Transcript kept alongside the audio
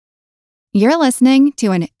You're listening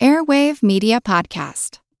to an Airwave Media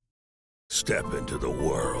Podcast. Step into the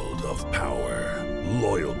world of power,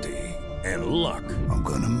 loyalty, and luck. I'm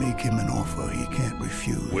gonna make him an offer he can't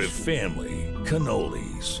refuse. With family,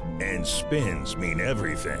 cannolis, and spins mean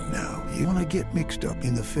everything. Now, you wanna get mixed up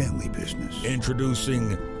in the family business.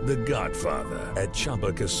 Introducing The Godfather at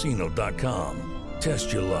ChumbaCasino.com.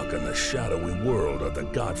 Test your luck in the shadowy world of The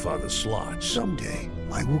Godfather slot. Someday,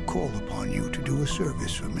 I will call upon you to do a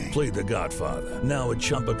service for me. Play The Godfather, now at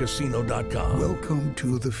ChumbaCasino.com. Welcome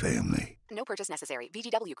to the family. No purchase necessary.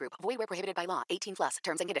 VGW Group. Void where prohibited by law. 18+.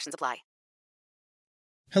 Terms and conditions apply.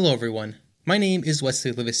 Hello, everyone. My name is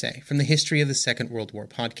Wesley Livesey from the History of the Second World War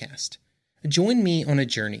podcast. Join me on a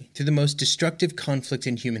journey through the most destructive conflict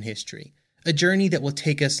in human history. A journey that will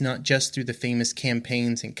take us not just through the famous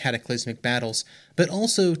campaigns and cataclysmic battles, but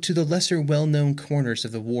also to the lesser well-known corners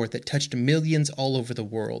of the war that touched millions all over the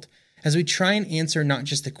world, as we try and answer not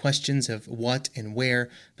just the questions of what and where,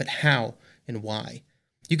 but how and why.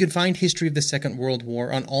 You can find History of the Second World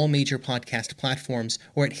War on all major podcast platforms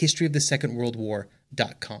or at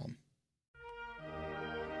historyofthesecondworldwar.com.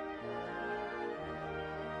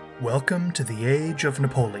 Welcome to the Age of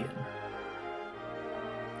Napoleon.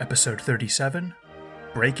 Episode 37,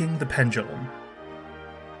 Breaking the Pendulum.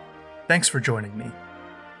 Thanks for joining me.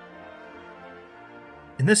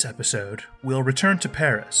 In this episode, we'll return to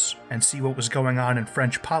Paris and see what was going on in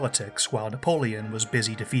French politics while Napoleon was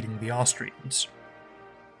busy defeating the Austrians.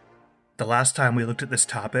 The last time we looked at this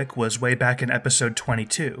topic was way back in episode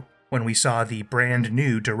 22, when we saw the brand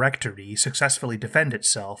new Directory successfully defend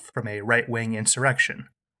itself from a right-wing insurrection,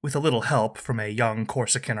 with a little help from a young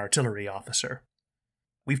Corsican artillery officer.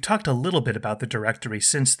 We've talked a little bit about the Directory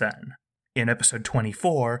since then. In episode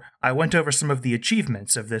 24, I went over some of the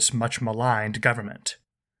achievements of this much maligned government.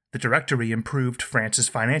 The Directory improved France's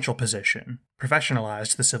financial position,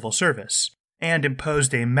 professionalized the civil service, and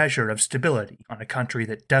imposed a measure of stability on a country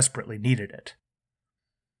that desperately needed it.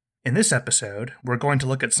 In this episode, we're going to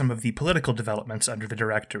look at some of the political developments under the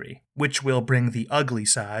Directory, which will bring the ugly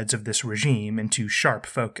sides of this regime into sharp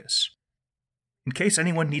focus. In case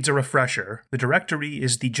anyone needs a refresher, the Directory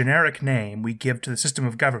is the generic name we give to the system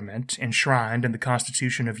of government enshrined in the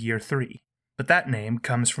Constitution of Year 3, but that name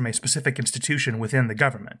comes from a specific institution within the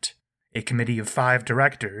government, a committee of 5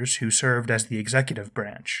 directors who served as the executive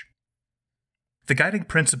branch. The guiding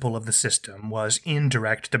principle of the system was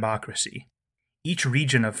indirect democracy. Each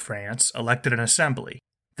region of France elected an assembly.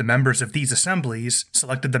 The members of these assemblies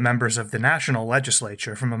selected the members of the national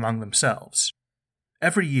legislature from among themselves.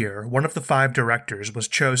 Every year, one of the 5 directors was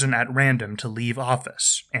chosen at random to leave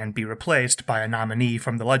office and be replaced by a nominee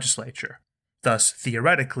from the legislature, thus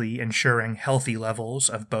theoretically ensuring healthy levels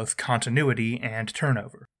of both continuity and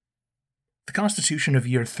turnover. The Constitution of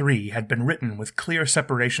Year 3 had been written with clear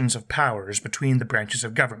separations of powers between the branches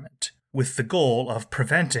of government, with the goal of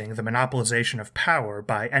preventing the monopolization of power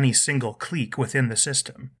by any single clique within the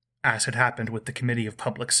system, as had happened with the Committee of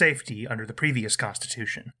Public Safety under the previous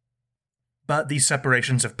constitution. But these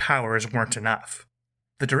separations of powers weren't enough.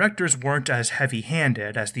 The directors weren't as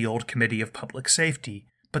heavy-handed as the old Committee of Public Safety,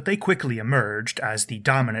 but they quickly emerged as the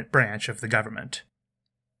dominant branch of the government.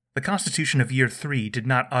 The Constitution of Year 3 did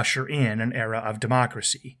not usher in an era of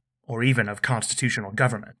democracy, or even of constitutional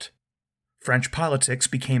government. French politics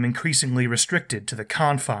became increasingly restricted to the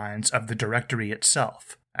confines of the Directory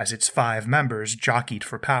itself, as its 5 members jockeyed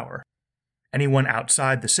for power. Anyone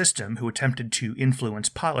outside the system who attempted to influence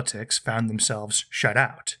politics found themselves shut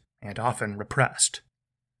out, and often repressed.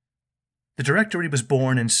 The Directory was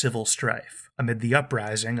born in civil strife, amid the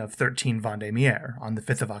uprising of 13 Vendémiaire on the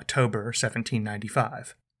 5th of October,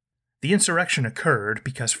 1795. The insurrection occurred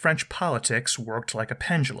because French politics worked like a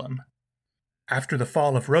pendulum. After the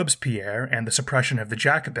fall of Robespierre and the suppression of the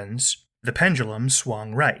Jacobins, the pendulum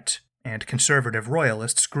swung right, and conservative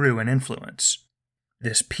royalists grew in influence.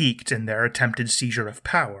 This peaked in their attempted seizure of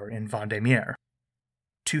power in Vendémiaire.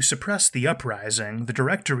 To suppress the uprising, the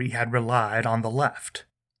Directory had relied on the left.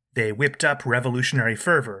 They whipped up revolutionary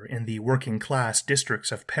fervor in the working-class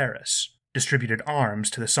districts of Paris, distributed arms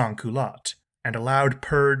to the sans-culottes, and allowed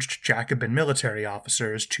purged Jacobin military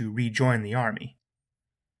officers to rejoin the army.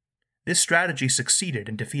 This strategy succeeded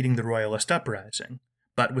in defeating the royalist uprising,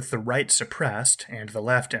 but with the right suppressed and the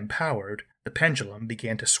left empowered, the pendulum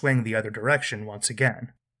began to swing the other direction once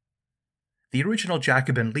again. The original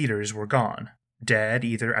Jacobin leaders were gone, dead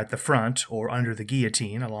either at the front or under the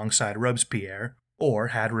guillotine alongside Robespierre, or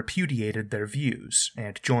had repudiated their views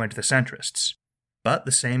and joined the centrists. But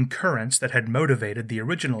the same currents that had motivated the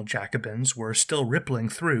original Jacobins were still rippling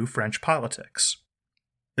through French politics.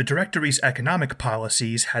 The Directory's economic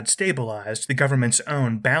policies had stabilized the government's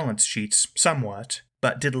own balance sheets somewhat,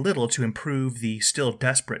 but did little to improve the still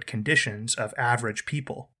desperate conditions of average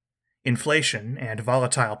people. Inflation and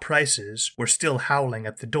volatile prices were still howling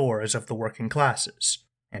at the doors of the working classes,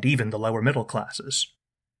 and even the lower middle classes.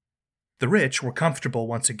 The rich were comfortable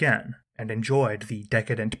once again, and enjoyed the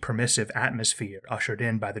decadent, permissive atmosphere ushered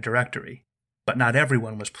in by the Directory, but not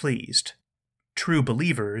everyone was pleased. True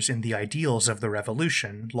believers in the ideals of the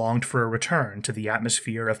revolution longed for a return to the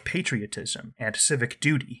atmosphere of patriotism and civic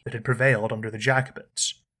duty that had prevailed under the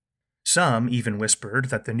Jacobins. Some even whispered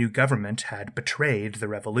that the new government had betrayed the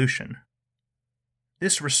revolution.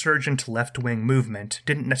 This resurgent left-wing movement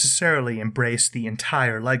didn't necessarily embrace the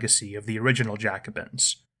entire legacy of the original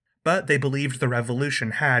Jacobins, but they believed the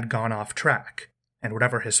revolution had gone off track, and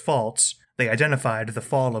whatever his faults, they identified the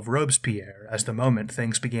fall of Robespierre as the moment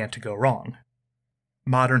things began to go wrong.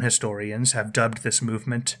 Modern historians have dubbed this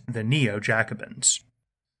movement the Neo-Jacobins.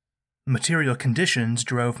 Material conditions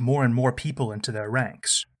drove more and more people into their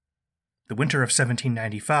ranks. The winter of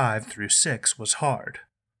 1795-6 was hard.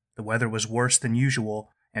 The weather was worse than usual,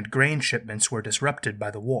 and grain shipments were disrupted by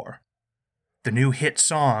the war. The new hit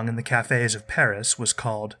song in the cafes of Paris was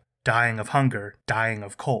called "Dying of Hunger, Dying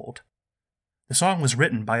of Cold." The song was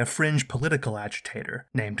written by a fringe political agitator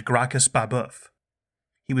named Gracchus Babeuf.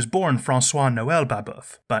 He was born François-Noël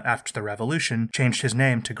Babeuf, but after the Revolution changed his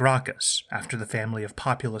name to Gracchus, after the family of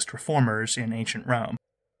populist reformers in ancient Rome.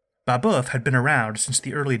 Babeuf had been around since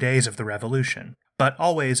the early days of the Revolution, but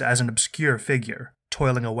always as an obscure figure,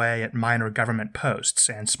 toiling away at minor government posts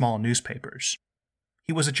and small newspapers.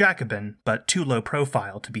 He was a Jacobin, but too low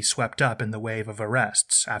profile to be swept up in the wave of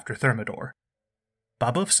arrests after Thermidor.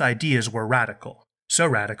 Babeuf's ideas were radical, so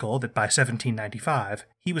radical that by 1795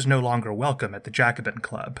 he was no longer welcome at the Jacobin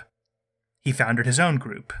Club. He founded his own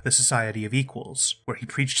group, the Society of Equals, where he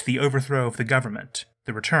preached the overthrow of the government,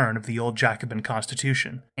 the return of the old Jacobin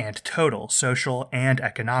constitution, and total social and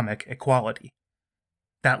economic equality.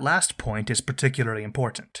 That last point is particularly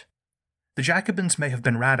important. The Jacobins may have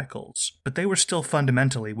been radicals, but they were still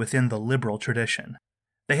fundamentally within the liberal tradition.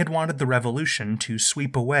 They had wanted the revolution to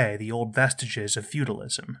sweep away the old vestiges of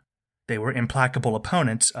feudalism. They were implacable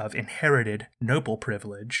opponents of inherited, noble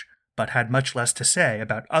privilege, but had much less to say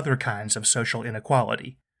about other kinds of social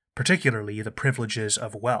inequality, particularly the privileges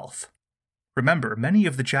of wealth. Remember, many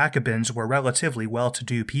of the Jacobins were relatively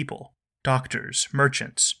well-to-do people: doctors,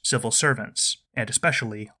 merchants, civil servants, and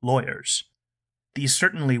especially lawyers. These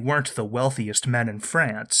certainly weren't the wealthiest men in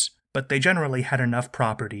France, but they generally had enough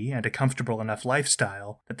property and a comfortable enough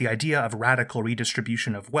lifestyle that the idea of radical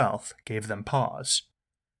redistribution of wealth gave them pause.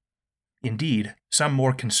 Indeed, some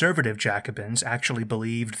more conservative Jacobins actually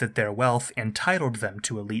believed that their wealth entitled them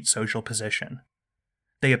to elite social position.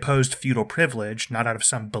 They opposed feudal privilege not out of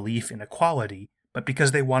some belief in equality, but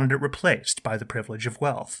because they wanted it replaced by the privilege of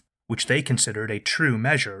wealth, which they considered a true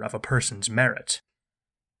measure of a person's merit.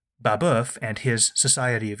 Babeuf and his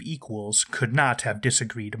Society of Equals could not have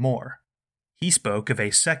disagreed more. He spoke of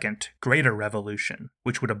a second, greater revolution,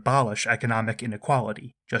 which would abolish economic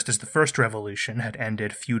inequality, just as the first revolution had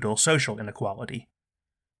ended feudal social inequality.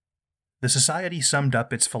 The Society summed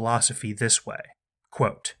up its philosophy this way,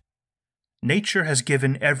 quote, "Nature has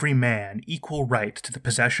given every man equal right to the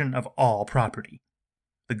possession of all property.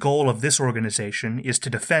 The goal of this organization is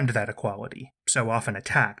to defend that equality, so often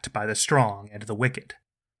attacked by the strong and the wicked.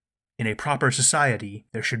 In a proper society,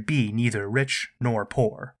 there should be neither rich nor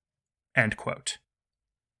poor." End quote.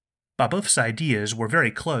 Babeuf's ideas were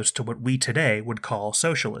very close to what we today would call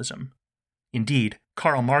socialism. Indeed,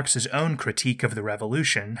 Karl Marx's own critique of the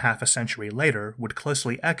revolution half a century later would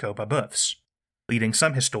closely echo Babeuf's, leading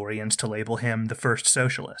some historians to label him the first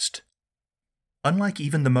socialist. Unlike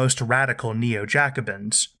even the most radical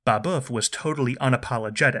neo-Jacobins, Babeuf was totally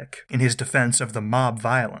unapologetic in his defense of the mob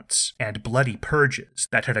violence and bloody purges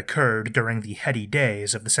that had occurred during the heady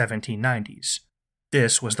days of the 1790s.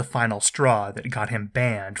 This was the final straw that got him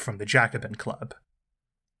banned from the Jacobin Club.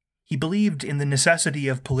 He believed in the necessity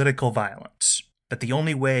of political violence, that the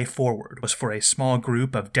only way forward was for a small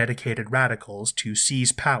group of dedicated radicals to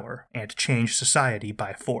seize power and change society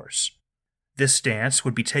by force. This stance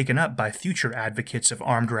would be taken up by future advocates of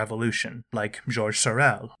armed revolution, like Georges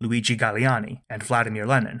Sorel, Luigi Galliani, and Vladimir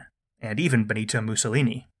Lenin, and even Benito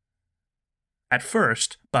Mussolini. At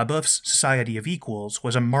first, Babeuf's Society of Equals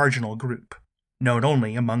was a marginal group, known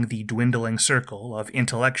only among the dwindling circle of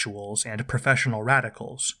intellectuals and professional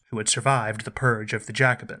radicals who had survived the purge of the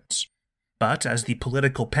Jacobins. But as the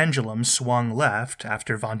political pendulum swung left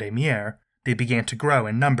after Vendémiaire, they began to grow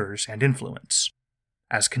in numbers and influence.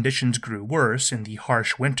 As conditions grew worse in the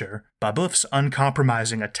harsh winter, Babeuf's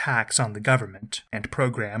uncompromising attacks on the government and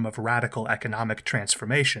program of radical economic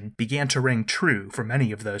transformation began to ring true for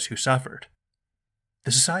many of those who suffered.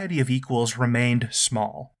 The Society of Equals remained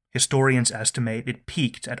small. Historians estimate it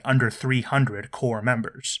peaked at under 300 core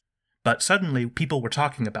members. But suddenly people were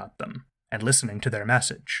talking about them and listening to their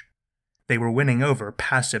message. They were winning over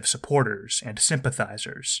passive supporters and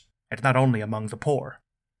sympathizers, and not only among the poor.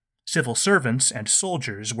 Civil servants and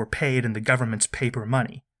soldiers were paid in the government's paper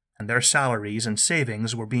money, and their salaries and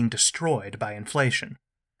savings were being destroyed by inflation.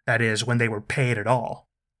 That is, when they were paid at all.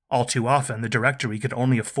 All too often, the Directory could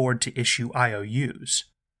only afford to issue IOUs.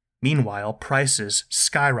 Meanwhile, prices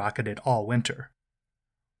skyrocketed all winter.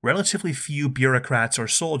 Relatively few bureaucrats or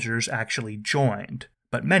soldiers actually joined,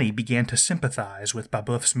 but many began to sympathize with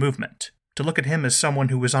Babeuf's movement, to look at him as someone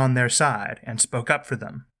who was on their side and spoke up for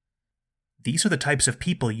them. These are the types of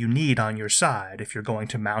people you need on your side if you're going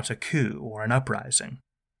to mount a coup or an uprising.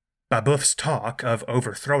 Babeuf's talk of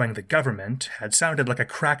overthrowing the government had sounded like a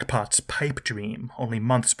crackpot's pipe dream only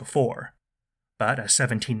months before. But as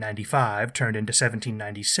 1795 turned into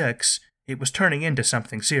 1796, it was turning into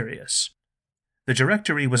something serious. The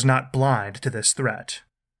Directory was not blind to this threat.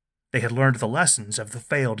 They had learned the lessons of the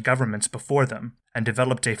failed governments before them and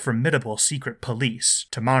developed a formidable secret police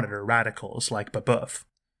to monitor radicals like Babeuf.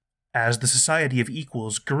 As the Society of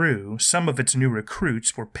Equals grew, some of its new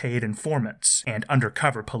recruits were paid informants and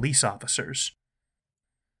undercover police officers.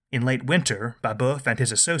 In late winter, Babeuf and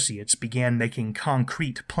his associates began making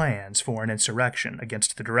concrete plans for an insurrection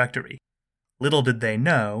against the Directory. Little did they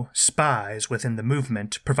know, spies within the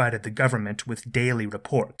movement provided the government with daily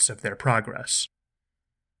reports of their progress.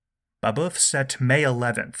 Babeuf set May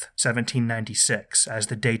 11th, 1796, as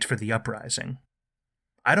the date for the uprising.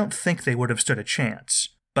 I don't think they would have stood a chance,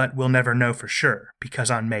 but we'll never know for sure, because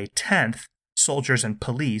on May 10th, soldiers and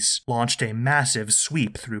police launched a massive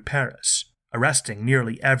sweep through Paris, arresting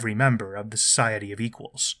nearly every member of the Society of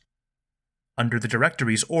Equals. Under the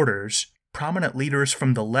Directory's orders, prominent leaders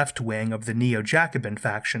from the left wing of the Neo-Jacobin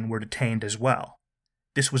faction were detained as well.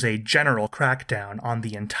 This was a general crackdown on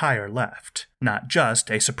the entire left, not just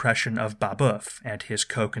a suppression of Babeuf and his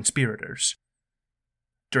co-conspirators.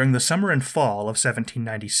 During the summer and fall of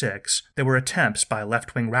 1796, there were attempts by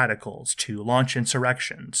left-wing radicals to launch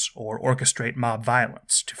insurrections or orchestrate mob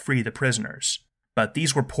violence to free the prisoners, but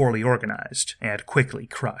these were poorly organized and quickly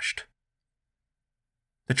crushed.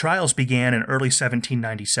 The trials began in early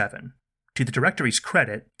 1797. To the Directory's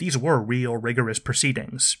credit, these were real rigorous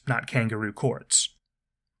proceedings, not kangaroo courts.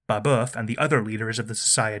 Babeuf and the other leaders of the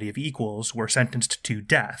Society of Equals were sentenced to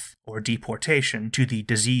death or deportation to the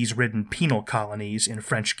disease-ridden penal colonies in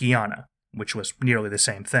French Guiana, which was nearly the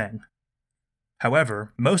same thing.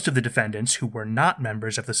 However, most of the defendants who were not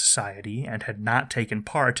members of the Society and had not taken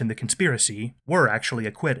part in the conspiracy were actually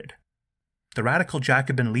acquitted. The radical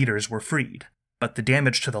Jacobin leaders were freed, but the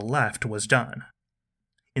damage to the left was done.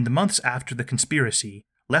 In the months after the conspiracy,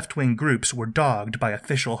 left-wing groups were dogged by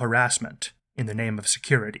official harassment in the name of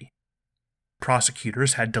security.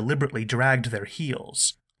 Prosecutors had deliberately dragged their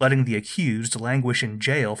heels, letting the accused languish in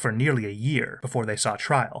jail for nearly a year before they saw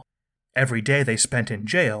trial. Every day they spent in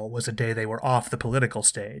jail was a day they were off the political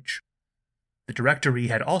stage. The Directory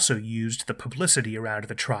had also used the publicity around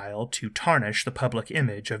the trial to tarnish the public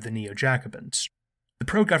image of the Neo-Jacobins. The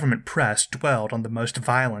pro-government press dwelled on the most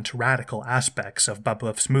violent radical aspects of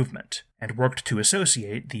Babeuf's movement, and worked to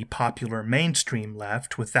associate the popular mainstream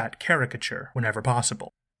left with that caricature whenever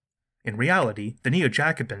possible. In reality, the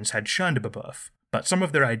Neo-Jacobins had shunned Babeuf, but some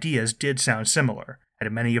of their ideas did sound similar, and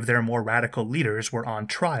many of their more radical leaders were on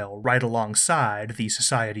trial right alongside the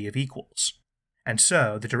Society of Equals. And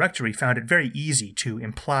so, the Directory found it very easy to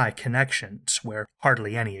imply connections where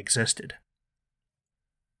hardly any existed.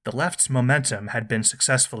 The left's momentum had been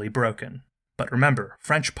successfully broken. But remember,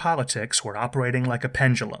 French politics were operating like a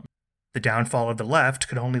pendulum. The downfall of the left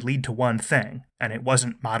could only lead to one thing, and it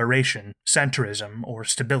wasn't moderation, centrism, or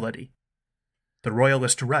stability. The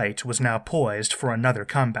royalist right was now poised for another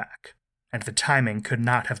comeback, and the timing could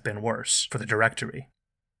not have been worse for the Directory.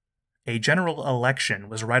 A general election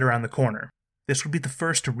was right around the corner. This would be the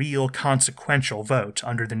first real consequential vote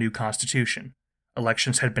under the new constitution.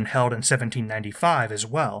 Elections had been held in 1795 as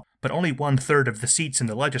well, but only 1/3 of the seats in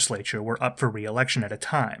the legislature were up for re-election at a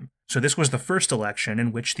time, so this was the first election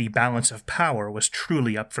in which the balance of power was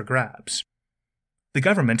truly up for grabs. The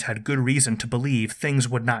government had good reason to believe things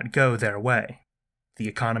would not go their way. The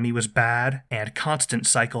economy was bad, and constant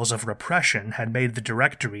cycles of repression had made the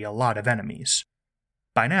Directory a lot of enemies.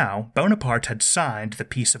 By now, Bonaparte had signed the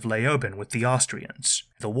Peace of Leoben with the Austrians.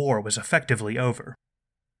 The war was effectively over.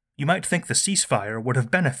 You might think the ceasefire would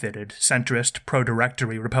have benefited centrist,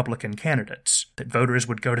 pro-directory Republican candidates, that voters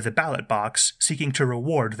would go to the ballot box seeking to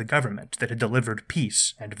reward the government that had delivered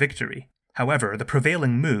peace and victory. However, the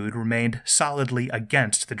prevailing mood remained solidly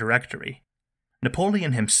against the Directory.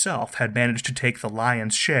 Napoleon himself had managed to take the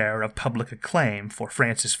lion's share of public acclaim for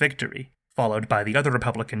France's victory, followed by the other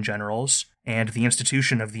Republican generals and the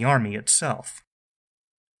institution of the army itself.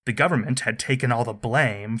 The government had taken all the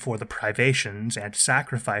blame for the privations and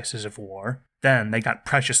sacrifices of war, then they got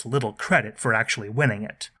precious little credit for actually winning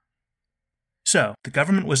it. So, the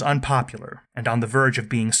government was unpopular and on the verge of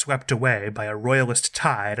being swept away by a royalist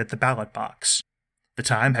tide at the ballot box. The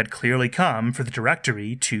time had clearly come for the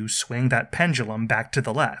Directory to swing that pendulum back to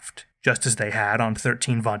the left, just as they had on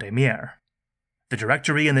 13 Vendémiaire. The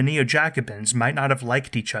Directory and the Neo-Jacobins might not have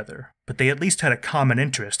liked each other, but they at least had a common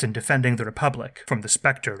interest in defending the Republic from the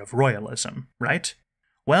specter of royalism, right?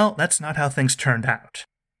 Well, that's not how things turned out.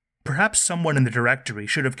 Perhaps someone in the Directory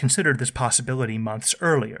should have considered this possibility months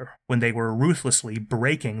earlier, when they were ruthlessly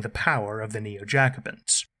breaking the power of the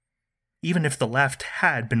Neo-Jacobins. Even if the left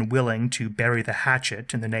had been willing to bury the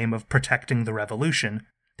hatchet in the name of protecting the revolution,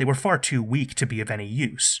 they were far too weak to be of any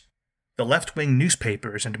use. The left-wing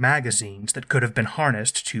newspapers and magazines that could have been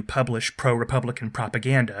harnessed to publish pro-Republican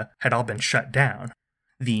propaganda had all been shut down.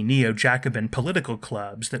 The Neo-Jacobin political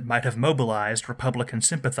clubs that might have mobilized Republican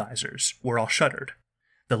sympathizers were all shuttered.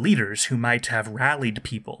 The leaders who might have rallied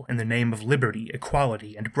people in the name of liberty,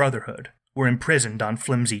 equality, and brotherhood were imprisoned on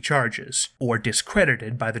flimsy charges, or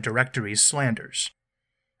discredited by the Directory's slanders.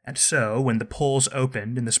 And so, when the polls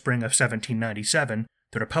opened in the spring of 1797,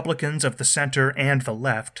 the Republicans of the center and the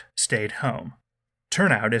left stayed home.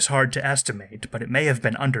 Turnout is hard to estimate, but it may have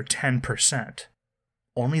been under 10%.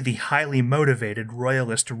 Only the highly motivated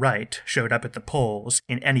royalist right showed up at the polls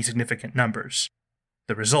in any significant numbers.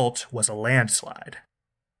 The result was a landslide.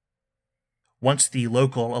 Once the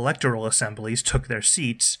local electoral assemblies took their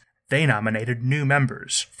seats, they nominated new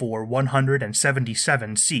members for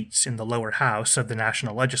 177 seats in the lower house of the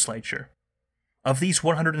national legislature. Of these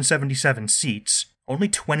 177 seats, only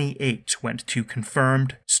 28 went to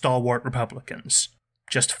confirmed, stalwart Republicans,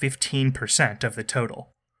 just 15% of the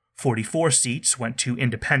total. 44 seats went to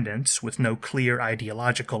independents with no clear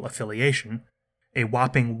ideological affiliation. A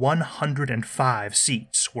whopping 105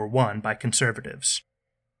 seats were won by conservatives.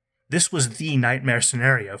 This was the nightmare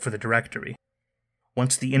scenario for the Directory.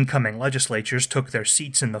 Once the incoming legislatures took their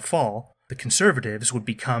seats in the fall, the Conservatives would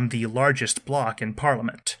become the largest bloc in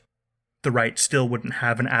Parliament. The right still wouldn't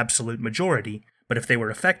have an absolute majority, but if they were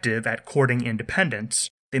effective at courting independence,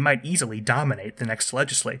 they might easily dominate the next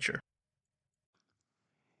legislature.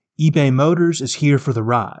 eBay Motors is here for the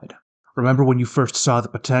ride. Remember when you first saw the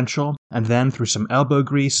potential, and then through some elbow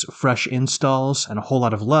grease, fresh installs, and a whole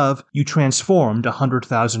lot of love, you transformed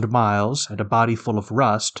 100,000 miles and a body full of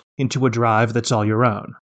rust into a drive that's all your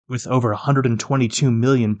own. With over 122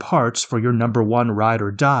 million parts for your number one ride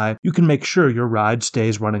or die, you can make sure your ride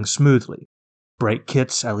stays running smoothly. Brake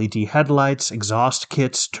kits, LED headlights, exhaust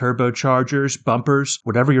kits, turbochargers, bumpers,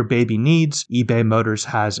 whatever your baby needs, eBay Motors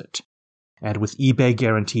has it. And with eBay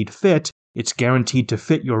Guaranteed Fit, it's guaranteed to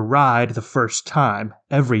fit your ride the first time,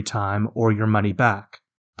 every time, or your money back.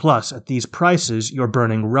 Plus, at these prices, you're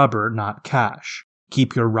burning rubber, not cash.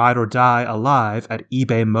 Keep your ride or die alive at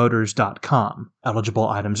ebaymotors.com. Eligible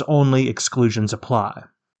items only, exclusions apply.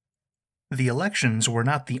 The elections were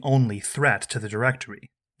not the only threat to the Directory.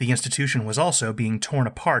 The institution was also being torn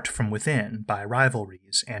apart from within by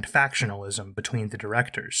rivalries and factionalism between the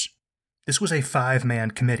directors. This was a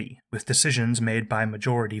 5-man committee, with decisions made by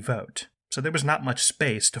majority vote, so there was not much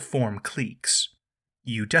space to form cliques.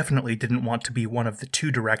 You definitely didn't want to be one of the 2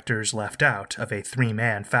 directors left out of a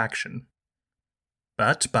 3-man faction.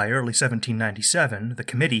 But by early 1797, the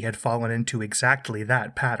committee had fallen into exactly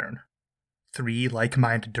that pattern. 3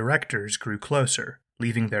 like-minded directors grew closer,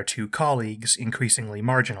 leaving their 2 colleagues increasingly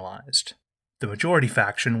marginalized. The majority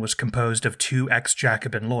faction was composed of 2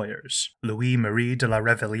 ex-Jacobin lawyers, Louis-Marie de la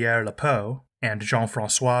Révillière-Lepeau and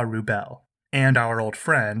Jean-François Rubel, and our old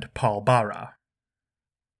friend Paul Barras.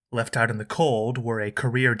 Left out in the cold were a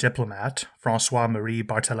career diplomat, François-Marie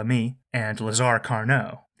Barthélemy, and Lazare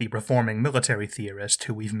Carnot, the reforming military theorist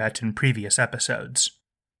who we've met in previous episodes.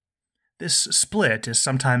 This split is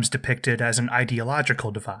sometimes depicted as an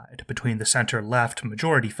ideological divide between the center-left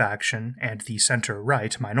majority faction and the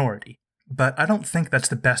center-right minority. But I don't think that's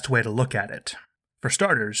the best way to look at it. For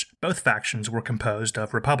starters, both factions were composed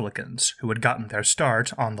of Republicans who had gotten their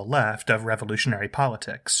start on the left of revolutionary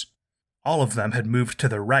politics. All of them had moved to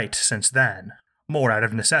the right since then, more out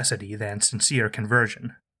of necessity than sincere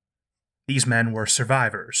conversion. These men were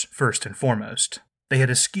survivors, first and foremost. They had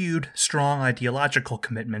eschewed strong ideological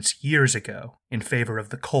commitments years ago in favor of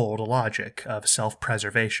the cold logic of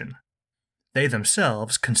self-preservation. They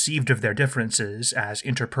themselves conceived of their differences as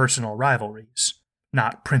interpersonal rivalries,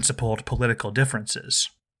 not principled political differences.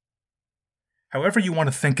 However you want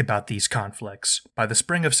to think about these conflicts, by the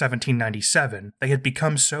spring of 1797 they had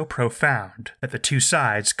become so profound that the two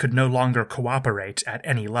sides could no longer cooperate at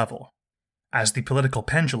any level. As the political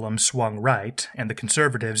pendulum swung right and the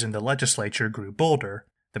conservatives in the legislature grew bolder,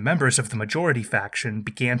 the members of the majority faction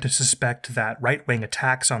began to suspect that right-wing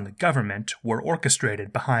attacks on the government were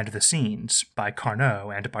orchestrated behind the scenes by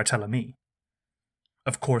Carnot and Barthélemy.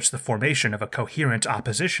 Of course, the formation of a coherent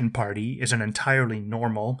opposition party is an entirely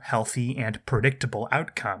normal, healthy, and predictable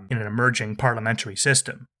outcome in an emerging parliamentary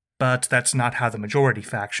system, but that's not how the majority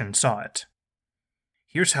faction saw it.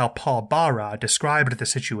 Here's how Paul Barra described the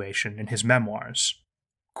situation in his memoirs.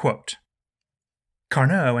 Quote,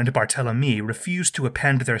 Carnot and Barthélemy refused to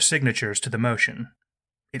append their signatures to the motion.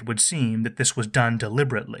 It would seem that this was done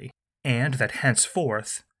deliberately, and that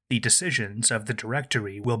henceforth the decisions of the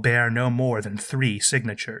Directory will bear no more than 3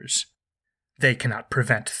 signatures. They cannot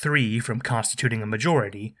prevent 3 from constituting a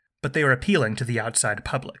majority, but they are appealing to the outside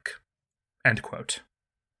public. End quote.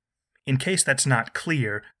 In case that's not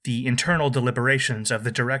clear, the internal deliberations of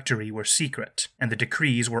the Directory were secret, and the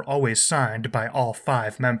decrees were always signed by all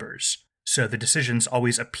 5 members, so the decisions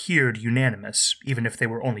always appeared unanimous, even if they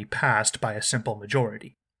were only passed by a simple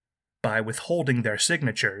majority. By withholding their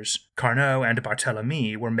signatures, Carnot and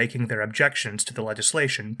Barthélemy were making their objections to the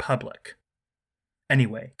legislation public.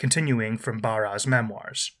 Anyway, continuing from Barra's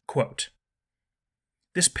memoirs, quote,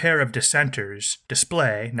 This pair of dissenters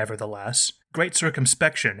display, nevertheless, great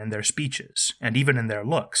circumspection in their speeches, and even in their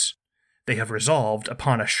looks. They have resolved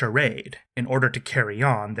upon a charade in order to carry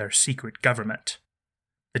on their secret government.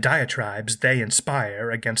 The diatribes they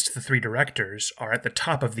inspire against the 3 directors are at the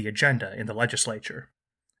top of the agenda in the legislature.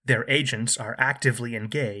 Their agents are actively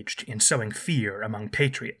engaged in sowing fear among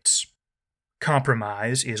patriots.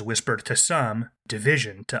 Compromise is whispered to some,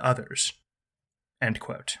 division to others. End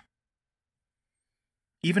quote.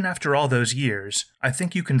 Even after all those years, I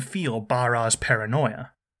think you can feel Barra's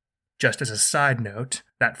paranoia. Just as a side note,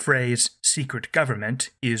 that phrase, secret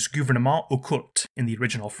government, is gouvernement occulte in the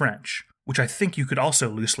original French, which I think you could also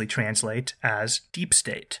loosely translate as deep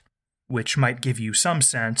state, which might give you some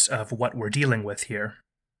sense of what we're dealing with here.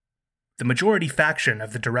 The majority faction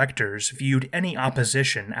of the directors viewed any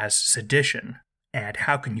opposition as sedition, and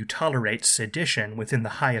how can you tolerate sedition within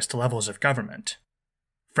the highest levels of government?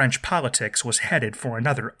 French politics was headed for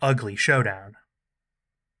another ugly showdown.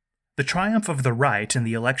 The triumph of the right in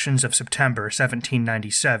the elections of September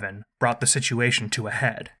 1797 brought the situation to a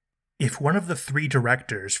head. If one of the 3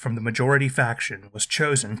 directors from the majority faction was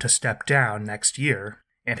chosen to step down next year,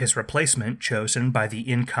 and his replacement chosen by the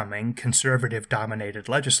incoming conservative-dominated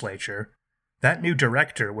legislature, that new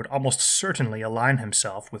director would almost certainly align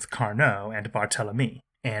himself with Carnot and Barthélemy,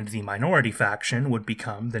 and the minority faction would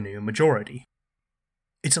become the new majority.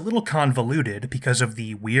 It's a little convoluted because of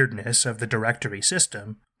the weirdness of the directory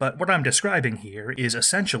system, but what I'm describing here is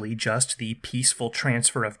essentially just the peaceful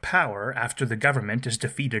transfer of power after the government is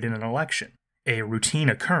defeated in an election, a routine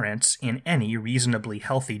occurrence in any reasonably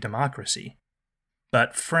healthy democracy.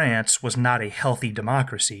 But France was not a healthy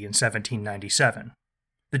democracy in 1797.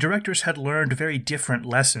 The directors had learned very different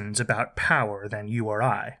lessons about power than you or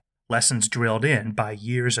I, lessons drilled in by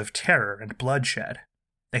years of terror and bloodshed.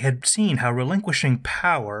 They had seen how relinquishing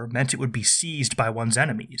power meant it would be seized by one's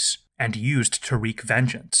enemies, and used to wreak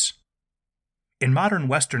vengeance. In modern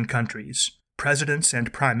Western countries, presidents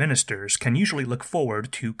and prime ministers can usually look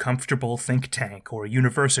forward to comfortable think tank or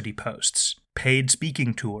university posts, paid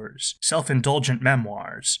speaking tours, self-indulgent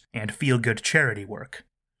memoirs, and feel-good charity work.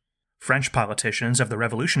 French politicians of the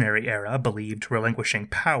Revolutionary era believed relinquishing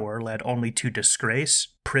power led only to disgrace,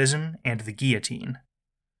 prison, and the guillotine.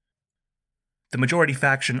 The majority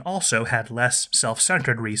faction also had less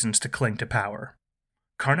self-centered reasons to cling to power.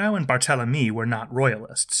 Carnot and Barthélemy were not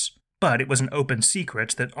royalists, but it was an open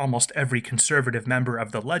secret that almost every conservative member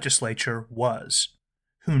of the legislature was.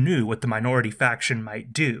 Who knew what the minority faction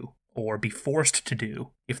might do, or be forced to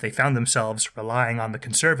do, if they found themselves relying on the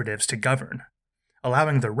conservatives to govern?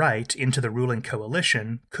 Allowing the right into the ruling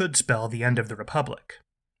coalition could spell the end of the Republic.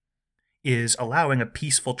 Is allowing a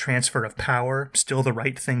peaceful transfer of power still the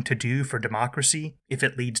right thing to do for democracy if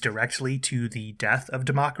it leads directly to the death of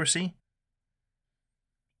democracy?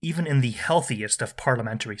 Even in the healthiest of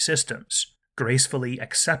parliamentary systems, gracefully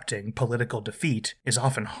accepting political defeat is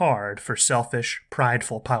often hard for selfish,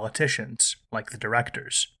 prideful politicians like the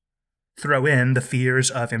directors. Throw in the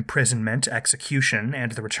fears of imprisonment, execution,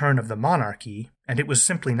 and the return of the monarchy, and it was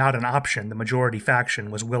simply not an option the majority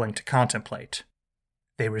faction was willing to contemplate.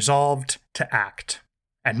 They resolved to act,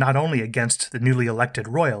 and not only against the newly elected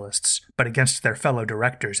royalists, but against their fellow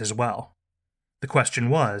directors as well. The question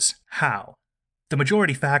was, how? The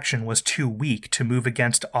majority faction was too weak to move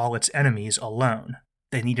against all its enemies alone.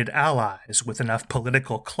 They needed allies with enough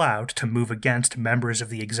political clout to move against members of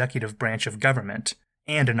the executive branch of government,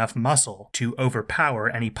 and enough muscle to overpower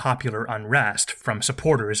any popular unrest from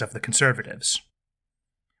supporters of the conservatives.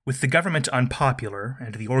 With the government unpopular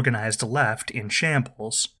and the organized left in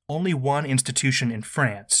shambles, only one institution in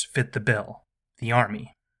France fit the bill: the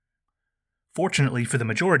army. Fortunately for the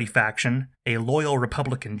majority faction, a loyal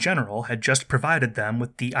Republican general had just provided them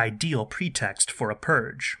with the ideal pretext for a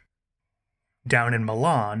purge. Down in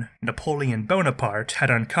Milan, Napoleon Bonaparte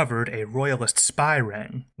had uncovered a royalist spy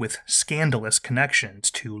ring with scandalous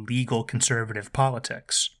connections to legal conservative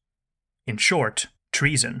politics. In short,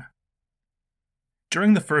 treason.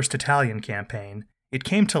 During the First Italian campaign, it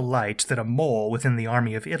came to light that a mole within the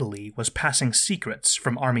Army of Italy was passing secrets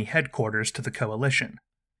from army headquarters to the coalition.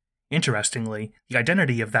 Interestingly, the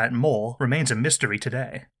identity of that mole remains a mystery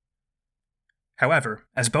today. However,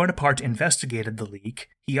 as Bonaparte investigated the leak,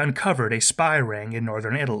 he uncovered a spy ring in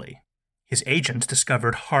northern Italy. His agents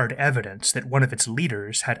discovered hard evidence that one of its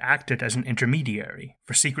leaders had acted as an intermediary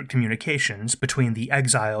for secret communications between the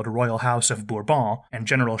exiled royal house of Bourbon and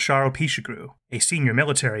General Charles Pichegru, a senior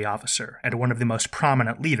military officer and one of the most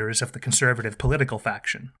prominent leaders of the conservative political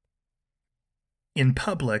faction. In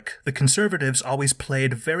public, the conservatives always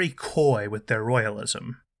played very coy with their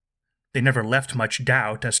royalism. They never left much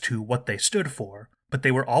doubt as to what they stood for, but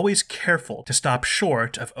they were always careful to stop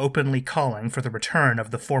short of openly calling for the return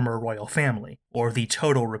of the former royal family, or the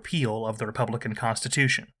total repeal of the Republican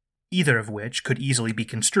Constitution, either of which could easily be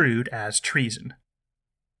construed as treason.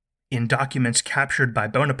 In documents captured by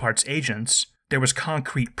Bonaparte's agents, there was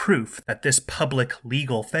concrete proof that this public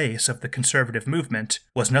legal face of the conservative movement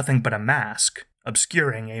was nothing but a mask,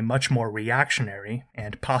 obscuring a much more reactionary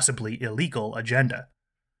and possibly illegal agenda.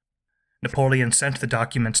 Napoleon sent the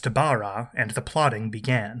documents to Barras, and the plotting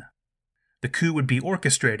began. The coup would be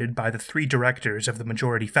orchestrated by the three directors of the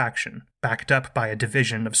majority faction, backed up by a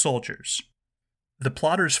division of soldiers. The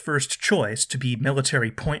plotters' first choice to be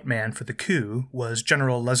military point man for the coup was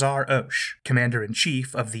General Lazare Hoche,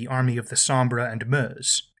 commander-in-chief of the Army of the Sambre and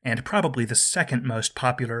Meuse, and probably the second most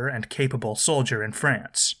popular and capable soldier in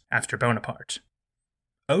France, after Bonaparte.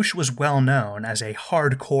 Hoche was well known as a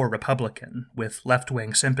hardcore Republican with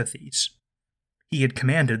left-wing sympathies. He had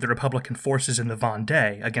commanded the Republican forces in the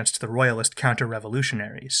Vendée against the Royalist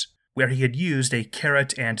counter-revolutionaries, where he had used a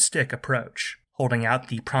carrot-and-stick approach, holding out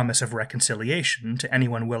the promise of reconciliation to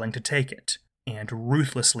anyone willing to take it, and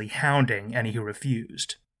ruthlessly hounding any who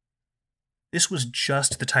refused. This was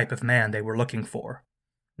just the type of man they were looking for.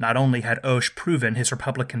 Not only had Hoche proven his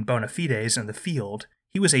Republican bona fides in the field,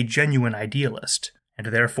 he was a genuine idealist, and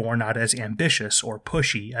therefore not as ambitious or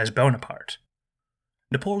pushy as Bonaparte.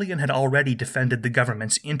 Napoleon had already defended the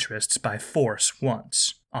government's interests by force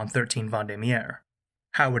once, on 13 Vendémiaire.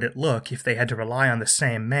 How would it look if they had to rely on the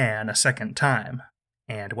same man a second time?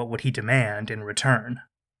 And what would he demand in return?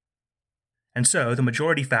 And so the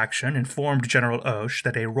majority faction informed General Hoche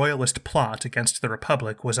that a royalist plot against the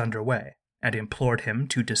Republic was underway, and implored him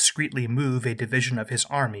to discreetly move a division of his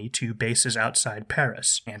army to bases outside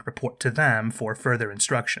Paris and report to them for further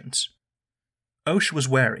instructions. Hoche was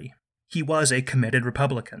wary. He was a committed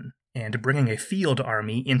Republican, and bringing a field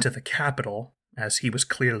army into the capital, as he was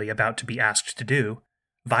clearly about to be asked to do,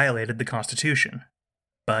 violated the Constitution.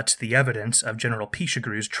 But the evidence of General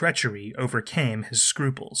Pichegru's treachery overcame his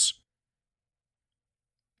scruples.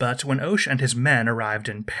 But when Hoche and his men arrived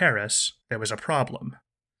in Paris, there was a problem.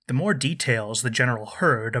 The more details the general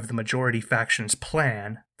heard of the majority faction's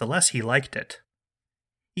plan, the less he liked it.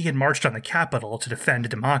 He had marched on the capital to defend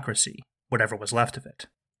democracy, whatever was left of it.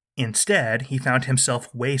 Instead, he found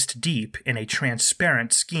himself waist-deep in a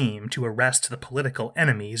transparent scheme to arrest the political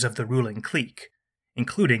enemies of the ruling clique,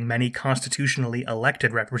 including many constitutionally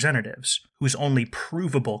elected representatives, whose only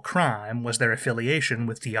provable crime was their affiliation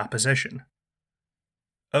with the opposition.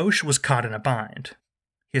 Hoche was caught in a bind.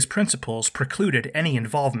 His principles precluded any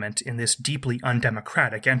involvement in this deeply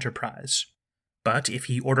undemocratic enterprise. But if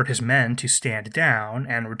he ordered his men to stand down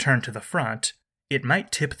and return to the front, it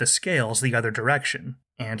might tip the scales the other direction,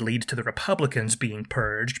 and lead to the Republicans being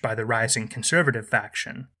purged by the rising conservative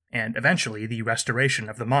faction, and eventually the restoration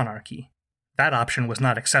of the monarchy. That option was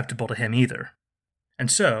not acceptable to him either. And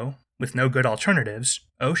so, with no good alternatives,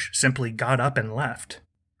 Hoche simply got up and left.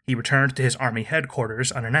 He returned to his army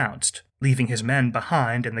headquarters unannounced, leaving his men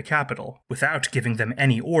behind in the capital without giving them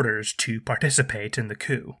any orders to participate in the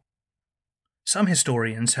coup. Some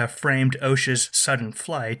historians have framed Och's sudden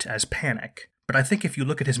flight as panic, but I think if you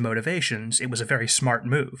look at his motivations, it was a very smart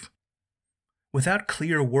move. Without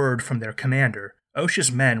clear word from their commander,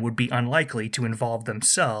 Och's men would be unlikely to involve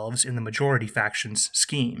themselves in the majority faction's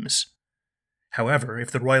schemes. However,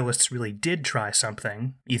 if the Royalists really did try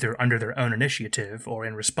something, either under their own initiative or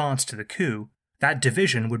in response to the coup, that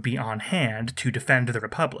division would be on hand to defend the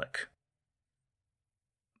Republic.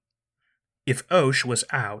 If Och was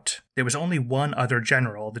out, there was only one other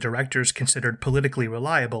general the directors considered politically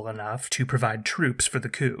reliable enough to provide troops for the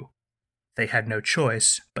coup. They had no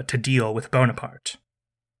choice but to deal with Bonaparte.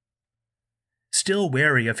 Still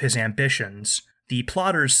wary of his ambitions, the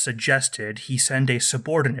plotters suggested he send a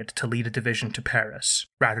subordinate to lead a division to Paris,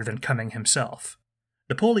 rather than coming himself.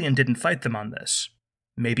 Napoleon didn't fight them on this.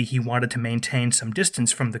 Maybe he wanted to maintain some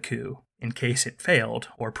distance from the coup, in case it failed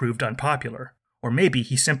or proved unpopular. Or maybe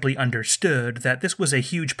he simply understood that this was a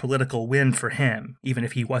huge political win for him, even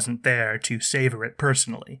if he wasn't there to savor it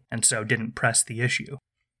personally, and so didn't press the issue.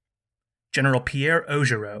 General Pierre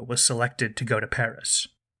Augereau was selected to go to Paris.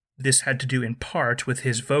 This had to do in part with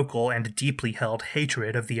his vocal and deeply held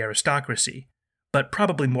hatred of the aristocracy, but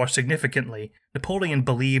probably more significantly, Napoleon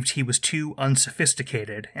believed he was too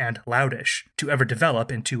unsophisticated and loutish to ever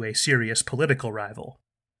develop into a serious political rival.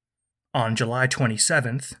 On July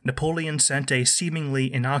 27th, Napoleon sent a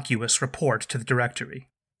seemingly innocuous report to the Directory.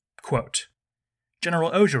 Quote,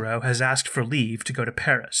 General Augereau has asked for leave to go to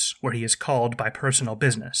Paris, where he is called by personal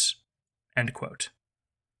business. End quote.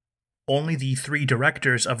 Only the three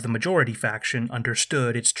directors of the majority faction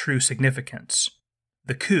understood its true significance.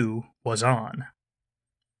 The coup was on.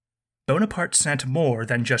 Bonaparte sent more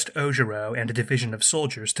than just Augereau and a division of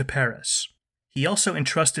soldiers to Paris. He also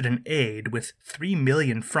entrusted an aide with 3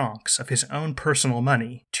 million francs of his own personal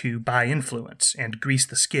money to buy influence and grease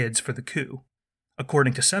the skids for the coup.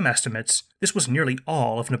 According to some estimates, this was nearly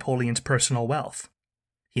all of Napoleon's personal wealth.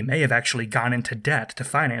 He may have actually gone into debt to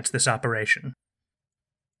finance this operation.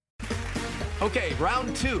 Okay,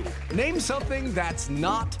 round 2. Name something that's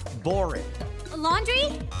not boring. A laundry?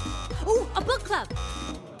 Ooh, a book club.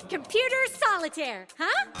 Computer solitaire,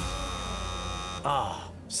 huh?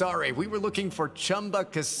 Ah, sorry, we were looking for Chumba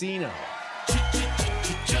Casino.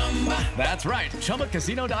 That's right,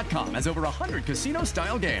 ChumbaCasino.com has over 100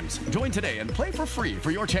 casino-style games. Join today and play for free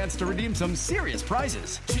for your chance to redeem some serious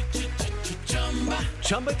prizes.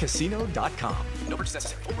 ChumbaCasino.com. No purchase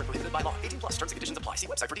necessary. Void where prohibited by law. 18+. Terms and conditions apply. See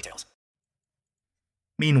website for details.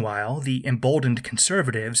 Meanwhile, the emboldened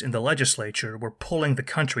conservatives in the legislature were pulling the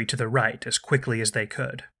country to the right as quickly as they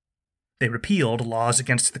could. They repealed laws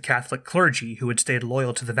against the Catholic clergy who had stayed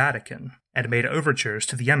loyal to the Vatican, and made overtures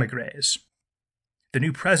to the émigrés. The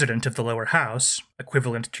new president of the lower house,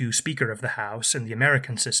 equivalent to Speaker of the House in the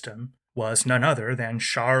American system, was none other than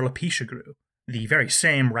Charles Pichegru, the very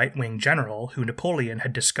same right-wing general who Napoleon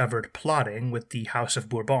had discovered plotting with the House of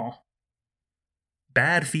Bourbon.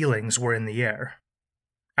 Bad feelings were in the air.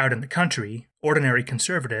 Out in the country, ordinary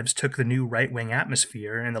conservatives took the new right-wing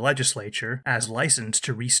atmosphere in the legislature as license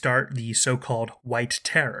to restart the so-called White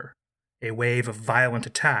Terror, a wave of violent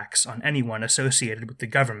attacks on anyone associated with the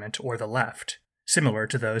government or the left, similar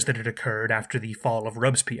to those that had occurred after the fall of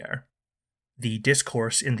Robespierre. The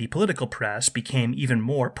discourse in the political press became even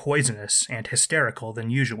more poisonous and hysterical than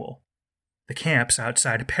usual. The camps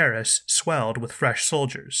outside Paris swelled with fresh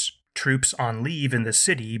soldiers. Troops on leave in the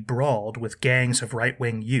city brawled with gangs of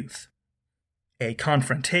right-wing youth. A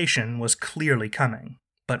confrontation was clearly coming,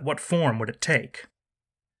 but what form would it take?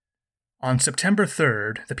 On September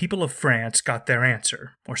 3rd, the people of France got their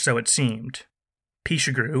answer, or so it seemed.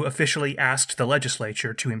 Pichegru officially asked the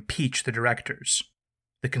legislature to impeach the directors.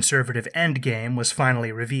 The conservative endgame was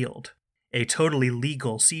finally revealed, a totally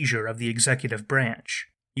legal seizure of the executive branch,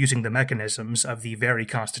 using the mechanisms of the very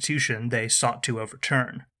constitution they sought to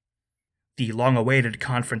overturn. The long-awaited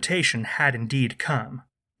confrontation had indeed come,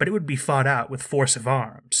 but it would be fought out with force of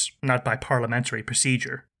arms, not by parliamentary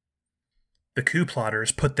procedure. The coup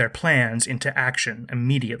plotters put their plans into action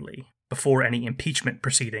immediately, before any impeachment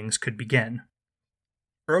proceedings could begin.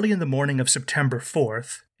 Early in the morning of September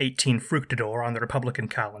 4th, 18 Fructidor on the Republican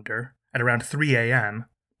calendar, at around 3 a.m.,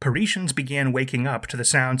 Parisians began waking up to the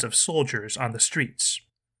sounds of soldiers on the streets.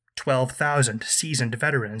 12,000 seasoned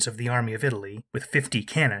veterans of the Army of Italy, with 50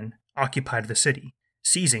 cannon, occupied the city,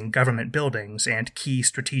 seizing government buildings and key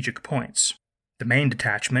strategic points. The main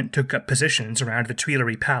detachment took up positions around the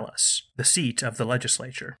Tuileries Palace, the seat of the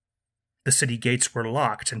legislature. The city gates were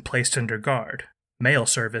locked and placed under guard. Mail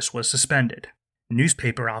service was suspended.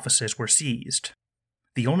 Newspaper offices were seized.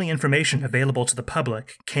 The only information available to the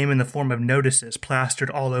public came in the form of notices plastered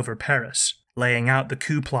all over Paris, laying out the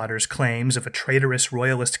coup plotters' claims of a traitorous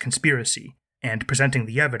royalist conspiracy and presenting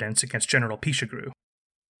the evidence against General Pichegru.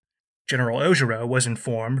 General Augereau was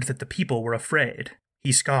informed that the people were afraid.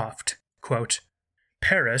 He scoffed, quote,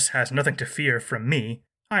 "Paris has nothing to fear from me.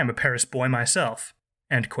 I am a Paris boy myself."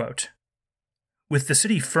 End quote. With the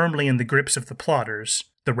city firmly in the grips of the plotters,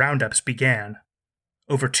 the roundups began.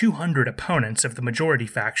 Over 200 opponents of the majority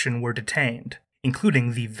faction were detained,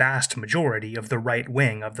 including the vast majority of the right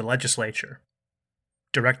wing of the legislature.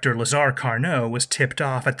 Director Lazare Carnot was tipped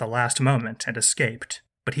off at the last moment and escaped,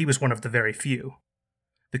 but he was one of the very few.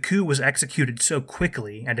 The coup was executed so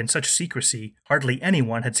quickly and in such secrecy, hardly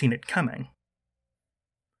anyone had seen it coming.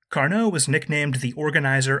 Carnot was nicknamed the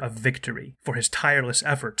Organizer of Victory for his tireless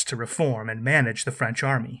efforts to reform and manage the French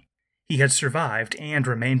army. He had survived and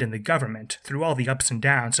remained in the government through all the ups and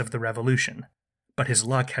downs of the revolution, but his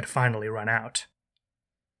luck had finally run out.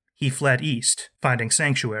 He fled east, finding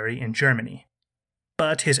sanctuary in Germany.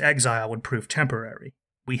 But his exile would prove temporary.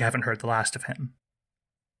 We haven't heard the last of him.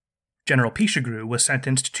 General Pichegru was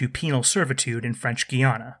sentenced to penal servitude in French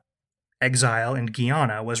Guiana. Exile in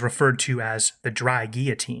Guiana was referred to as the dry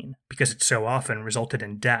guillotine because it so often resulted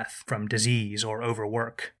in death from disease or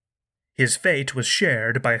overwork. His fate was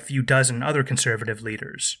shared by a few dozen other conservative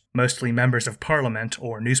leaders, mostly members of parliament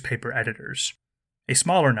or newspaper editors. A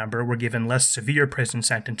smaller number were given less severe prison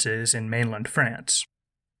sentences in mainland France.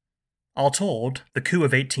 All told, the coup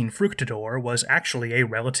of 18 Fructidor was actually a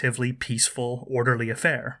relatively peaceful, orderly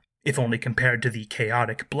affair, if only compared to the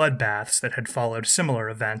chaotic bloodbaths that had followed similar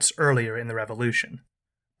events earlier in the revolution.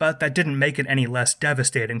 But that didn't make it any less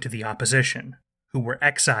devastating to the opposition, who were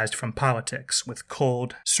excised from politics with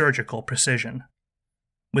cold, surgical precision.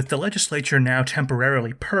 With the legislature now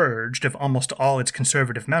temporarily purged of almost all its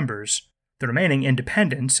conservative members, the remaining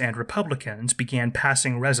independents and Republicans began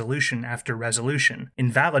passing resolution after resolution,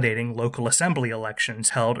 invalidating local assembly elections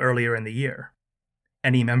held earlier in the year.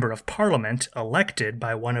 Any member of parliament elected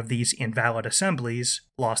by one of these invalid assemblies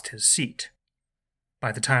lost his seat.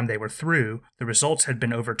 By the time they were through, the results had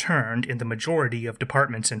been overturned in the majority of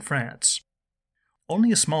departments in France.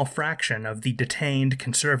 Only a small fraction of the detained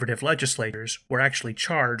conservative legislators were actually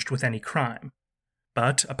charged with any crime.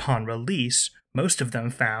 But upon release, most of them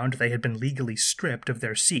found they had been legally stripped of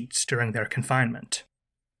their seats during their confinement.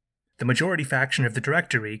 The majority faction of the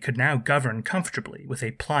Directory could now govern comfortably with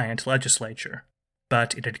a pliant legislature,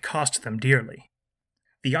 but it had cost them dearly.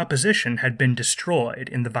 The opposition had been destroyed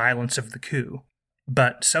in the violence of the coup,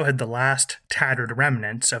 but so had the last tattered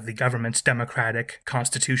remnants of the government's democratic,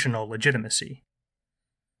 constitutional legitimacy.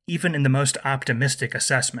 Even in the most optimistic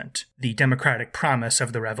assessment, the democratic promise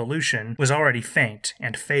of the revolution was already faint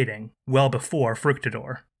and fading well before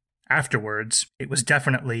Fructidor. Afterwards, it was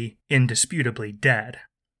definitely, indisputably dead.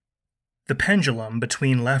 The pendulum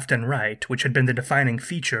between left and right, which had been the defining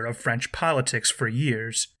feature of French politics for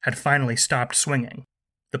years, had finally stopped swinging.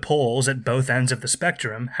 The poles at both ends of the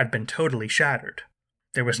spectrum had been totally shattered.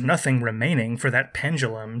 There was nothing remaining for that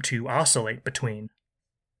pendulum to oscillate between.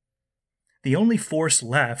 The only force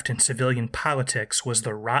left in civilian politics was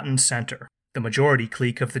the rotten center, the majority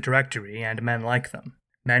clique of the Directory and men like them.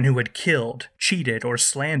 Men who had killed, cheated, or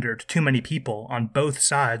slandered too many people on both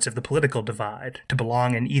sides of the political divide to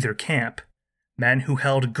belong in either camp. Men who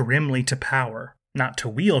held grimly to power, not to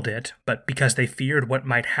wield it, but because they feared what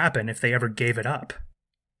might happen if they ever gave it up.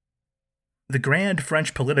 The grand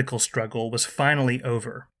French political struggle was finally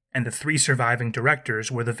over, and the 3 surviving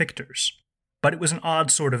directors were the victors. But it was an odd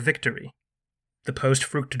sort of victory. The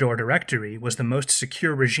post-Fructidor Directory was the most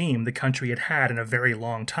secure regime the country had had in a very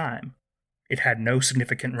long time. It had no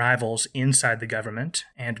significant rivals inside the government,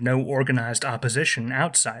 and no organized opposition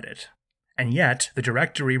outside it. And yet, the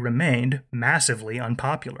Directory remained massively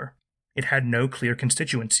unpopular. It had no clear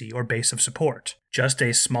constituency or base of support, just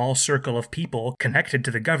a small circle of people connected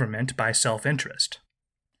to the government by self-interest.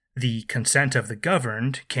 The consent of the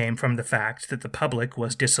governed came from the fact that the public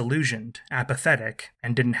was disillusioned, apathetic,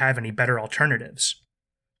 and didn't have any better alternatives.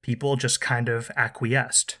 People just kind of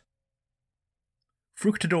acquiesced.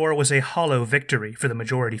 Fructidor was a hollow victory for the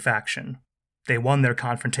majority faction. They won their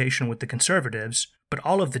confrontation with the conservatives, but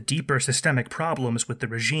all of the deeper systemic problems with the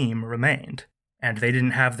regime remained, and they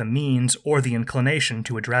didn't have the means or the inclination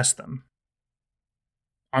to address them.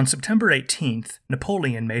 On September 18th,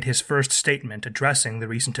 Napoleon made his first statement addressing the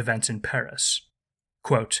recent events in Paris.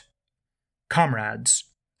 Quote, "Comrades,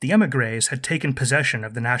 the émigrés had taken possession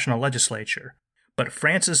of the national legislature, but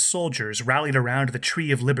France's soldiers rallied around the Tree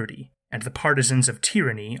of Liberty, and the partisans of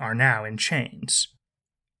tyranny are now in chains."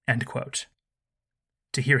 End quote.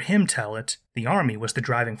 To hear him tell it, the army was the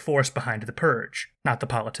driving force behind the purge, not the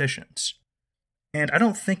politicians. And I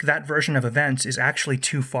don't think that version of events is actually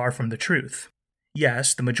too far from the truth.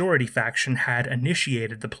 Yes, the majority faction had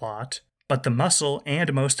initiated the plot, but the muscle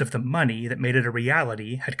and most of the money that made it a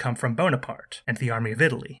reality had come from Bonaparte and the Army of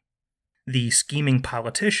Italy. The scheming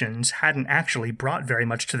politicians hadn't actually brought very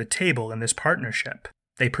much to the table in this partnership.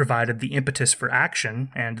 They provided the impetus for action,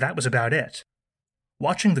 and that was about it.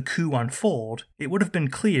 Watching the coup unfold, it would have been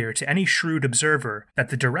clear to any shrewd observer that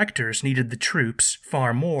the directors needed the troops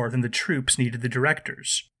far more than the troops needed the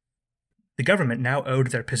directors. The government now owed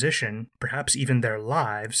their position, perhaps even their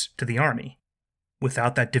lives, to the army.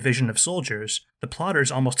 Without that division of soldiers, the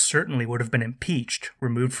plotters almost certainly would have been impeached,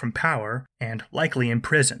 removed from power, and likely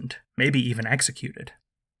imprisoned, maybe even executed.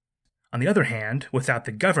 On the other hand, without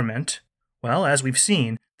the government, well, as we've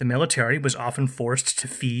seen, the military was often forced to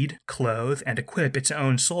feed, clothe, and equip its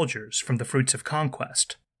own soldiers from the fruits of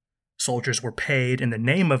conquest. Soldiers were paid in the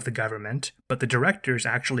name of the government, but the directors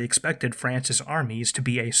actually expected France's armies to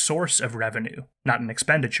be a source of revenue, not an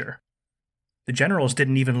expenditure. The generals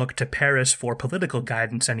didn't even look to Paris for political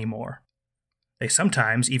guidance anymore. They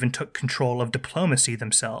sometimes even took control of diplomacy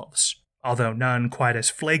themselves, although none quite as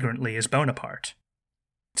flagrantly as Bonaparte.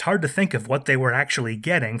 It's hard to think of what they were actually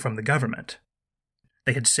getting from the government.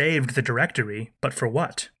 They had saved the Directory, but for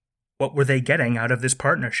what? What were they getting out of this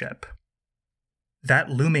partnership? That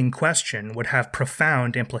looming question would have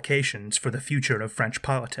profound implications for the future of French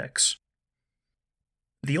politics.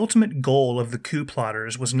 The ultimate goal of the coup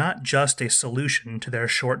plotters was not just a solution to their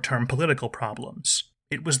short-term political problems.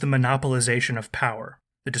 It was the monopolization of power,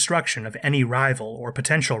 the destruction of any rival or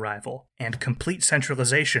potential rival, and complete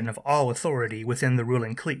centralization of all authority within the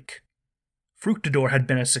ruling clique. Fructidor had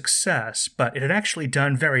been a success, but it had actually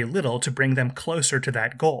done very little to bring them closer to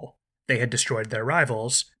that goal. They had destroyed their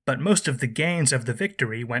rivals, but most of the gains of the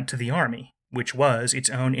victory went to the army, which was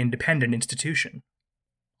its own independent institution.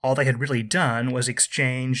 All they had really done was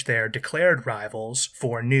exchange their declared rivals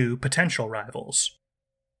for new potential rivals.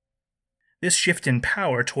 This shift in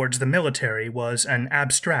power towards the military was an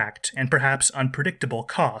abstract and perhaps unpredictable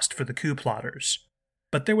cost for the coup plotters.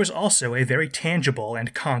 But there was also a very tangible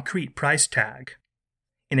and concrete price tag.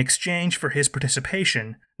 In exchange for his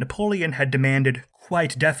participation, Napoleon had demanded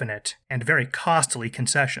quite definite and very costly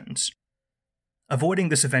concessions. Avoiding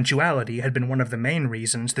this eventuality had been one of the main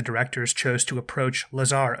reasons the directors chose to approach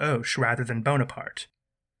Lazare Hoche rather than Bonaparte.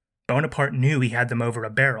 Bonaparte knew he had them over a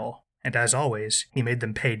barrel, and as always, he made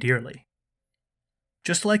them pay dearly.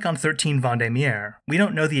 Just like on 13 Vendémiaire, we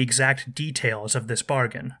don't know the exact details of this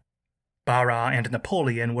bargain. Barras and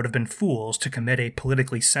Napoleon would have been fools to commit a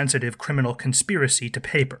politically sensitive criminal conspiracy to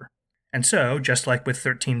paper. And so, just like with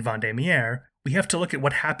 13 Vendémiaire, we have to look at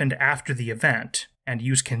what happened after the event, and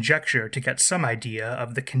use conjecture to get some idea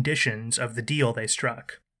of the conditions of the deal they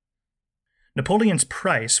struck. Napoleon's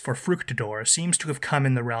price for Fructidor seems to have come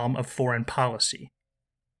in the realm of foreign policy.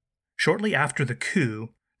 Shortly after the coup,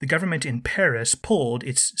 the government in Paris pulled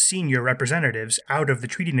its senior representatives out of the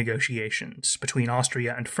treaty negotiations between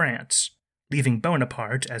Austria and France, leaving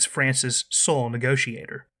Bonaparte as France's sole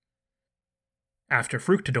negotiator. After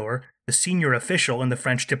Fructidor, the senior official in the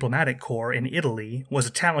French diplomatic corps in Italy was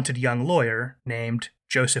a talented young lawyer named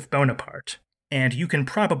Joseph Bonaparte, and you can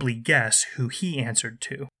probably guess who he answered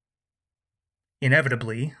to.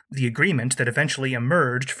 Inevitably, the agreement that eventually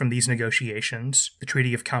emerged from these negotiations, the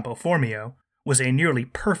Treaty of Campo Formio, was a nearly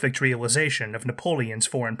perfect realization of Napoleon's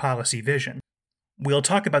foreign policy vision. We'll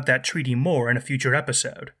talk about that treaty more in a future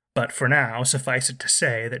episode, but for now, suffice it to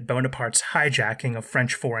say that Bonaparte's hijacking of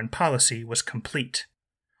French foreign policy was complete.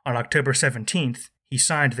 On October 17th, he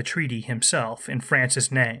signed the treaty himself in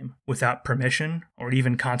France's name, without permission or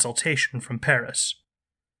even consultation from Paris.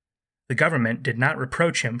 The government did not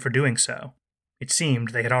reproach him for doing so. It seemed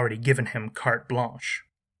they had already given him carte blanche.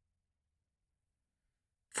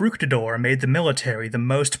 Fructidor made the military the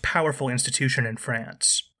most powerful institution in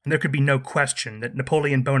France, and there could be no question that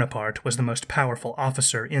Napoleon Bonaparte was the most powerful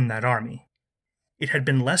officer in that army. It had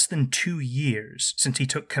been less than 2 years since he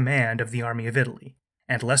took command of the Army of Italy,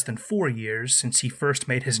 and less than 4 years since he first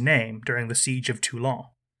made his name during the siege of Toulon.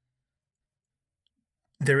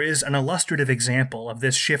 There is an illustrative example of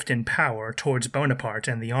this shift in power towards Bonaparte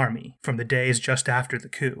and the army from the days just after the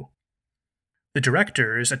coup. The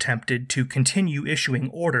directors attempted to continue issuing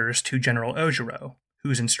orders to General Augereau,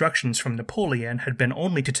 whose instructions from Napoleon had been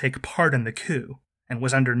only to take part in the coup, and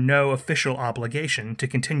was under no official obligation to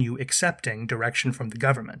continue accepting direction from the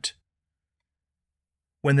government.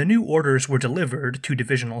 When the new orders were delivered to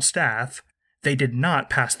divisional staff, They did not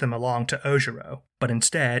pass them along to Augereau, but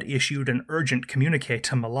instead issued an urgent communique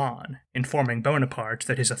to Milan, informing Bonaparte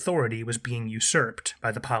that his authority was being usurped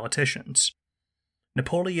by the politicians.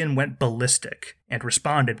 Napoleon went ballistic and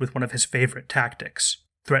responded with one of his favorite tactics,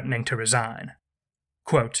 threatening to resign.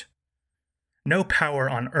 Quote, "No power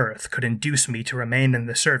on earth could induce me to remain in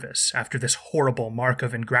the service after this horrible mark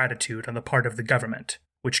of ingratitude on the part of the government,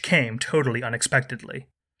 which came totally unexpectedly.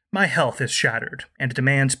 My health is shattered, and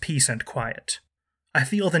demands peace and quiet. I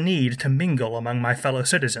feel the need to mingle among my fellow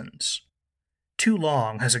citizens. Too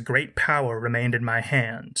long has a great power remained in my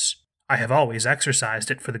hands. I have always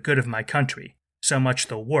exercised it for the good of my country, so much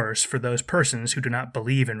the worse for those persons who do not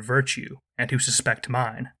believe in virtue, and who suspect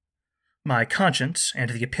mine. My conscience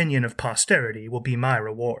and the opinion of posterity will be my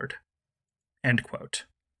reward." End quote.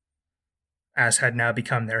 As had now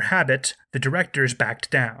become their habit, the directors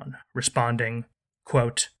backed down, responding,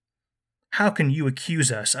 quote, "How can you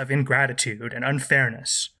accuse us of ingratitude and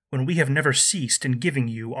unfairness when we have never ceased in giving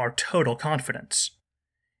you our total confidence?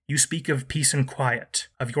 You speak of peace and quiet,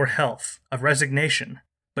 of your health, of resignation,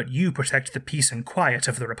 but you protect the peace and quiet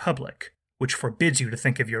of the Republic, which forbids you to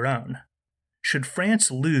think of your own. Should France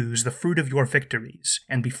lose the fruit of your victories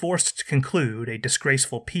and be forced to conclude a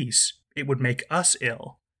disgraceful peace, it would make us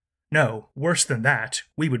ill. No, worse than that,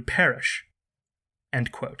 we would perish."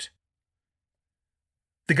 End quote.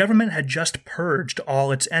 The government had just purged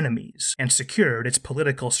all its enemies and secured its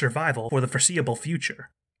political survival for the foreseeable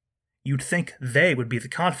future. You'd think they would be the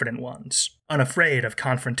confident ones, unafraid of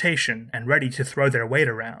confrontation and ready to throw their weight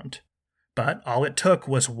around. But all it took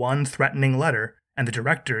was one threatening letter, and the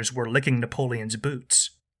directors were licking Napoleon's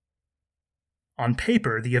boots. On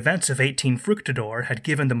paper, the events of 18 Fructidor had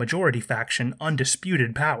given the majority faction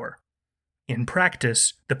undisputed power. In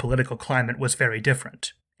practice, the political climate was very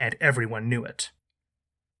different, and everyone knew it.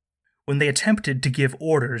 When they attempted to give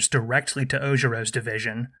orders directly to Augereau's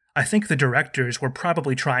division, I think the directors were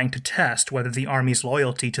probably trying to test whether the army's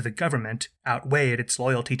loyalty to the government outweighed its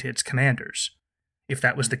loyalty to its commanders. If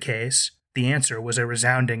that was the case, the answer was a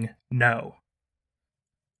resounding no.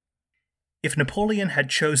 If Napoleon had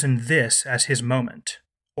chosen this as his moment,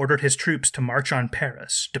 ordered his troops to march on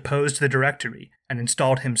Paris, deposed the Directory, and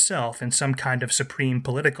installed himself in some kind of supreme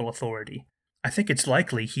political authority, I think it's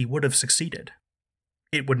likely he would have succeeded.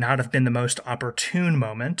 It would not have been the most opportune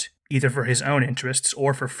moment, either for his own interests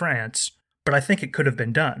or for France, but I think it could have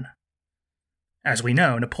been done. As we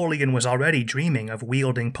know, Napoleon was already dreaming of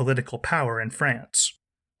wielding political power in France,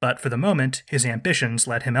 but for the moment, his ambitions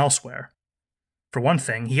led him elsewhere. For one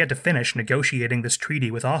thing, he had to finish negotiating this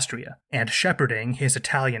treaty with Austria, and shepherding his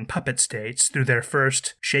Italian puppet states through their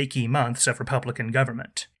first shaky months of Republican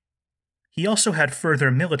government. He also had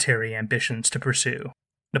further military ambitions to pursue.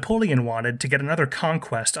 Napoleon wanted to get another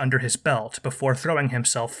conquest under his belt before throwing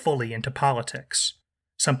himself fully into politics,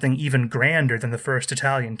 something even grander than the first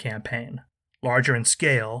Italian campaign, larger in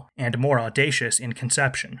scale and more audacious in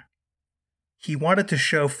conception. He wanted to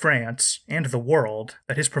show France and the world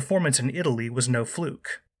that his performance in Italy was no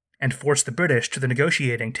fluke, and force the British to the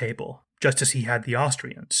negotiating table, just as he had the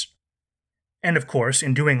Austrians. And of course,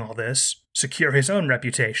 in doing all this, secure his own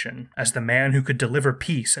reputation as the man who could deliver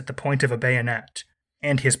peace at the point of a bayonet,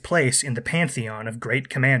 and his place in the pantheon of great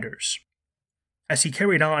commanders. As he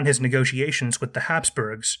carried on his negotiations with the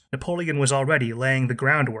Habsburgs, Napoleon was already laying the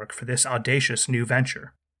groundwork for this audacious new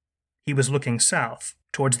venture. He was looking south,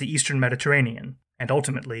 towards the eastern Mediterranean, and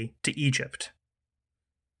ultimately to Egypt.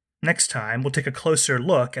 Next time, we'll take a closer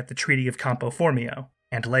look at the Treaty of Campo Formio,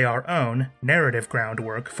 and lay our own narrative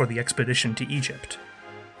groundwork for the expedition to Egypt.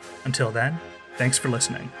 Until then, thanks for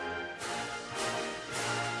listening.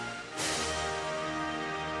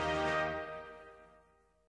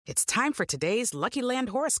 It's time for today's Lucky Land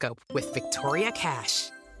horoscope with Victoria Cash.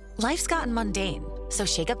 Life's gotten mundane, so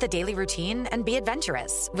shake up the daily routine and be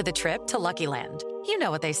adventurous with a trip to Lucky Land. You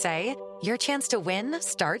know what they say, your chance to win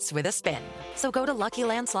starts with a spin. So go to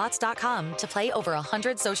LuckyLandSlots.com to play over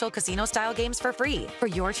 100 social casino-style games for free for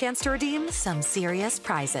your chance to redeem some serious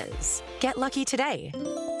prizes. Get lucky today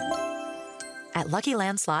at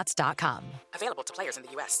LuckyLandSlots.com. Available to players in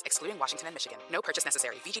the U.S., excluding Washington and Michigan. No purchase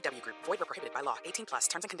necessary. VGW Group. Void where prohibited by law. 18+.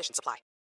 Terms and conditions apply.